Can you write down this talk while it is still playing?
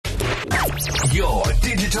your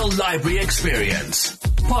digital library experience.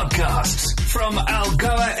 Podcasts from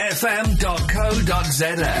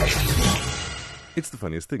algoafm.co.za. It's the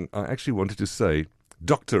funniest thing. I actually wanted to say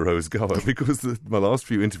Dr. Rose Gower because my last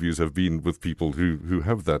few interviews have been with people who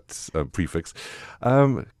have that prefix.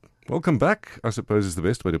 Welcome back, I suppose is the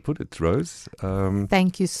best way to put it, Rose.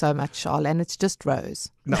 Thank you so much, Charles. And it's just Rose.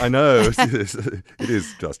 No, I know. It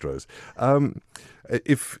is just Rose.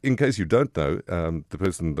 If, in case you don't know, the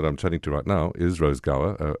person that I'm chatting to right now is Rose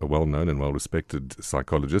Gower, a well-known and well-respected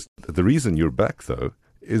psychologist. The reason you're back, though,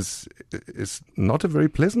 is not a very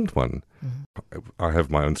pleasant one. Mm-hmm. I have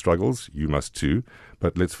my own struggles. You must too.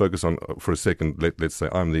 But let's focus on, for a second, let's say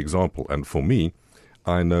I'm the example. And for me,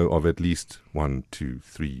 I know of at least 1, 2,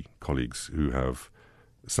 3 colleagues who have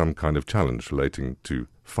some kind of challenge relating to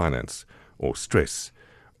finance or stress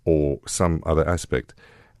or some other aspect.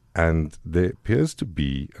 And there appears to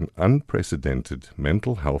be an unprecedented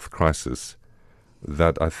mental health crisis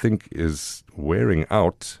that I think is wearing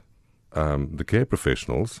out the care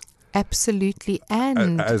professionals. Absolutely.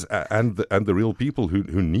 And the real people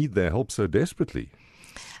who need their help so desperately.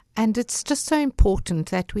 And it's just so important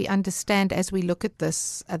that we understand as we look at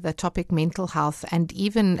this, the topic mental health, and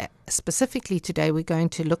even specifically today we're going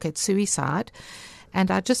to look at suicide.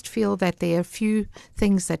 And I just feel that there are a few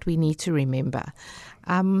things that we need to remember.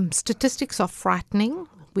 Statistics are frightening.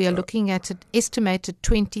 We are looking at an estimated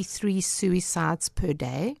 23 suicides per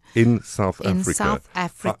day. In South Africa. In South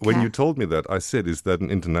Africa. When you told me that, I said, is that an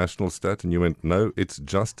international stat? And you went, no, it's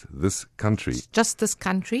just this country. It's just this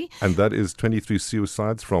country. And that is 23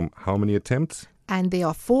 suicides from how many attempts? And there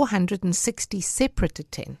are 460 separate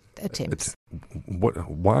attempts.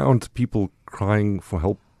 Why aren't people crying for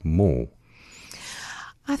help more?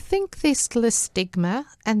 I think there's still a stigma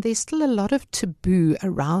and there's still a lot of taboo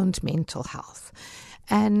around mental health.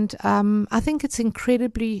 And I think it's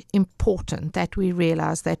incredibly important that we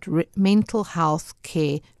realize that mental health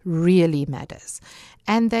care really matters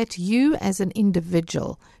and that you as an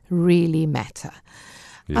individual really matter.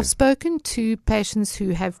 Yeah. I've spoken to patients who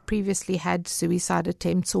have previously had suicide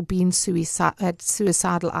attempts or been had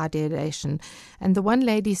suicidal ideation. And the one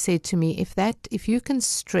lady said to me, if you can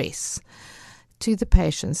stress to the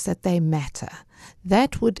patients that they matter,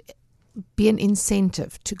 that would be an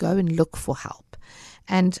incentive to go and look for help.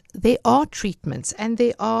 And there are treatments, and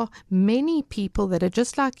there are many people that are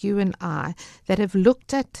just like you and I that have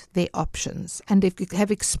looked at their options and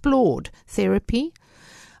have explored therapy.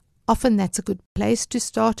 Often that's a good place to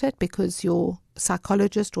start at because your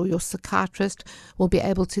psychologist or your psychiatrist will be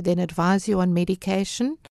able to then advise you on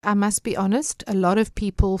medication. I must be honest, a lot of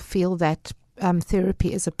people feel that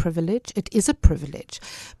therapy is a privilege. It is a privilege,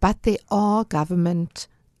 but there are government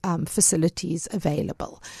facilities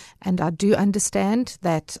available. And I do understand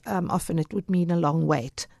that often it would mean a long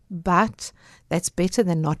wait, but that's better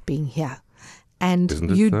than not being here.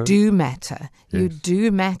 And you do matter. Yes. You do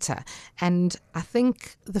matter. And I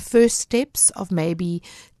think the first steps of maybe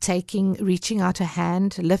reaching out a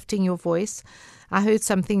hand, lifting your voice. I heard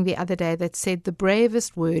something the other day that said the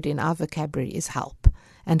bravest word in our vocabulary is help.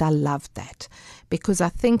 And I loved that because I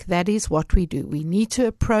think that is what we do. We need to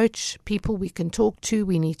approach people we can talk to.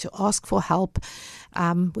 We need to ask for help.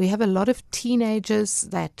 We have a lot of teenagers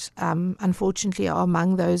that unfortunately are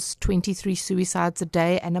among those 23 suicides a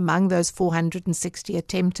day and among those 460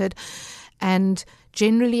 attempted. And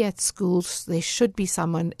generally at schools, there should be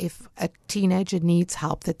someone, if a teenager needs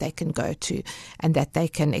help, that they can go to and that they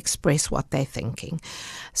can express what they're thinking.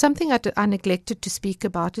 Something I neglected to speak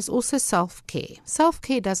about is also self-care.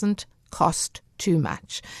 Self-care doesn't cost too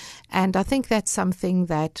much. And I think that's something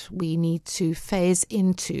that we need to phase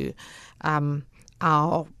into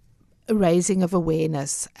our raising of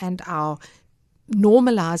awareness and our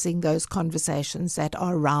normalizing those conversations that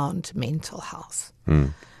are around mental health.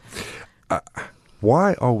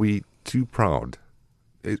 Why are we too proud?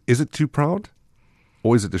 Is it too proud?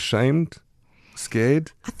 Or is it ashamed,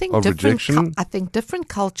 scared of rejection? I think different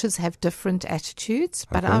cultures have different attitudes,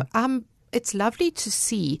 but okay. It's lovely to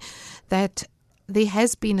see that there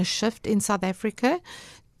has been a shift in South Africa,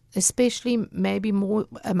 especially maybe more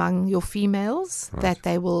among your females, right, that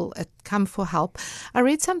they will come for help. I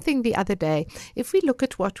read something the other day. If we look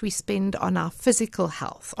at what we spend on our physical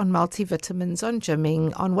health, on multivitamins, on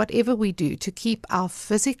gymming, on whatever we do to keep our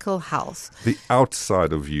physical health. The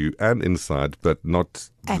outside of you and inside, but not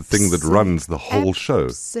the thing that runs the whole show.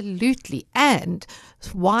 Absolutely. And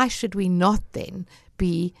why should we not then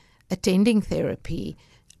be attending therapy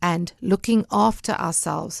and looking after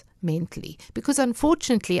ourselves mentally? Because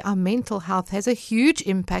unfortunately our mental health has a huge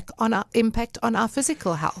impact on our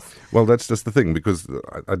physical health. Well, that's just the thing, because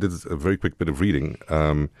I did a very quick bit of reading.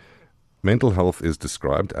 mental health is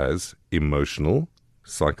described as emotional,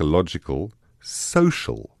 psychological,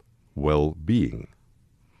 social well-being.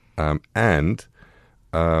 And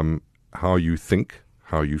how you think,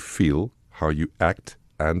 how you feel, how you act,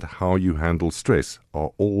 and how you handle stress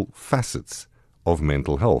are all facets of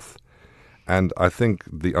mental health. And I think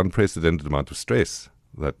the unprecedented amount of stress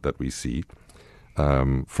that we see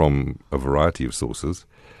from a variety of sources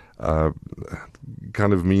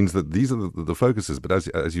kind of means that these are the focuses. But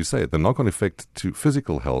as you say, the knock-on effect to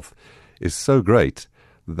physical health is so great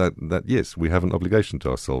that yes, we have an obligation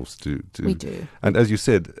to ourselves to We do. And as you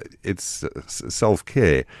said, it's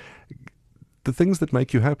self-care, the things that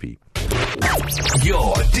make you happy.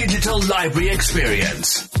 Your digital library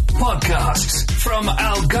experience. Podcasts from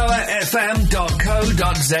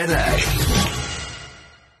algoafm.co.za.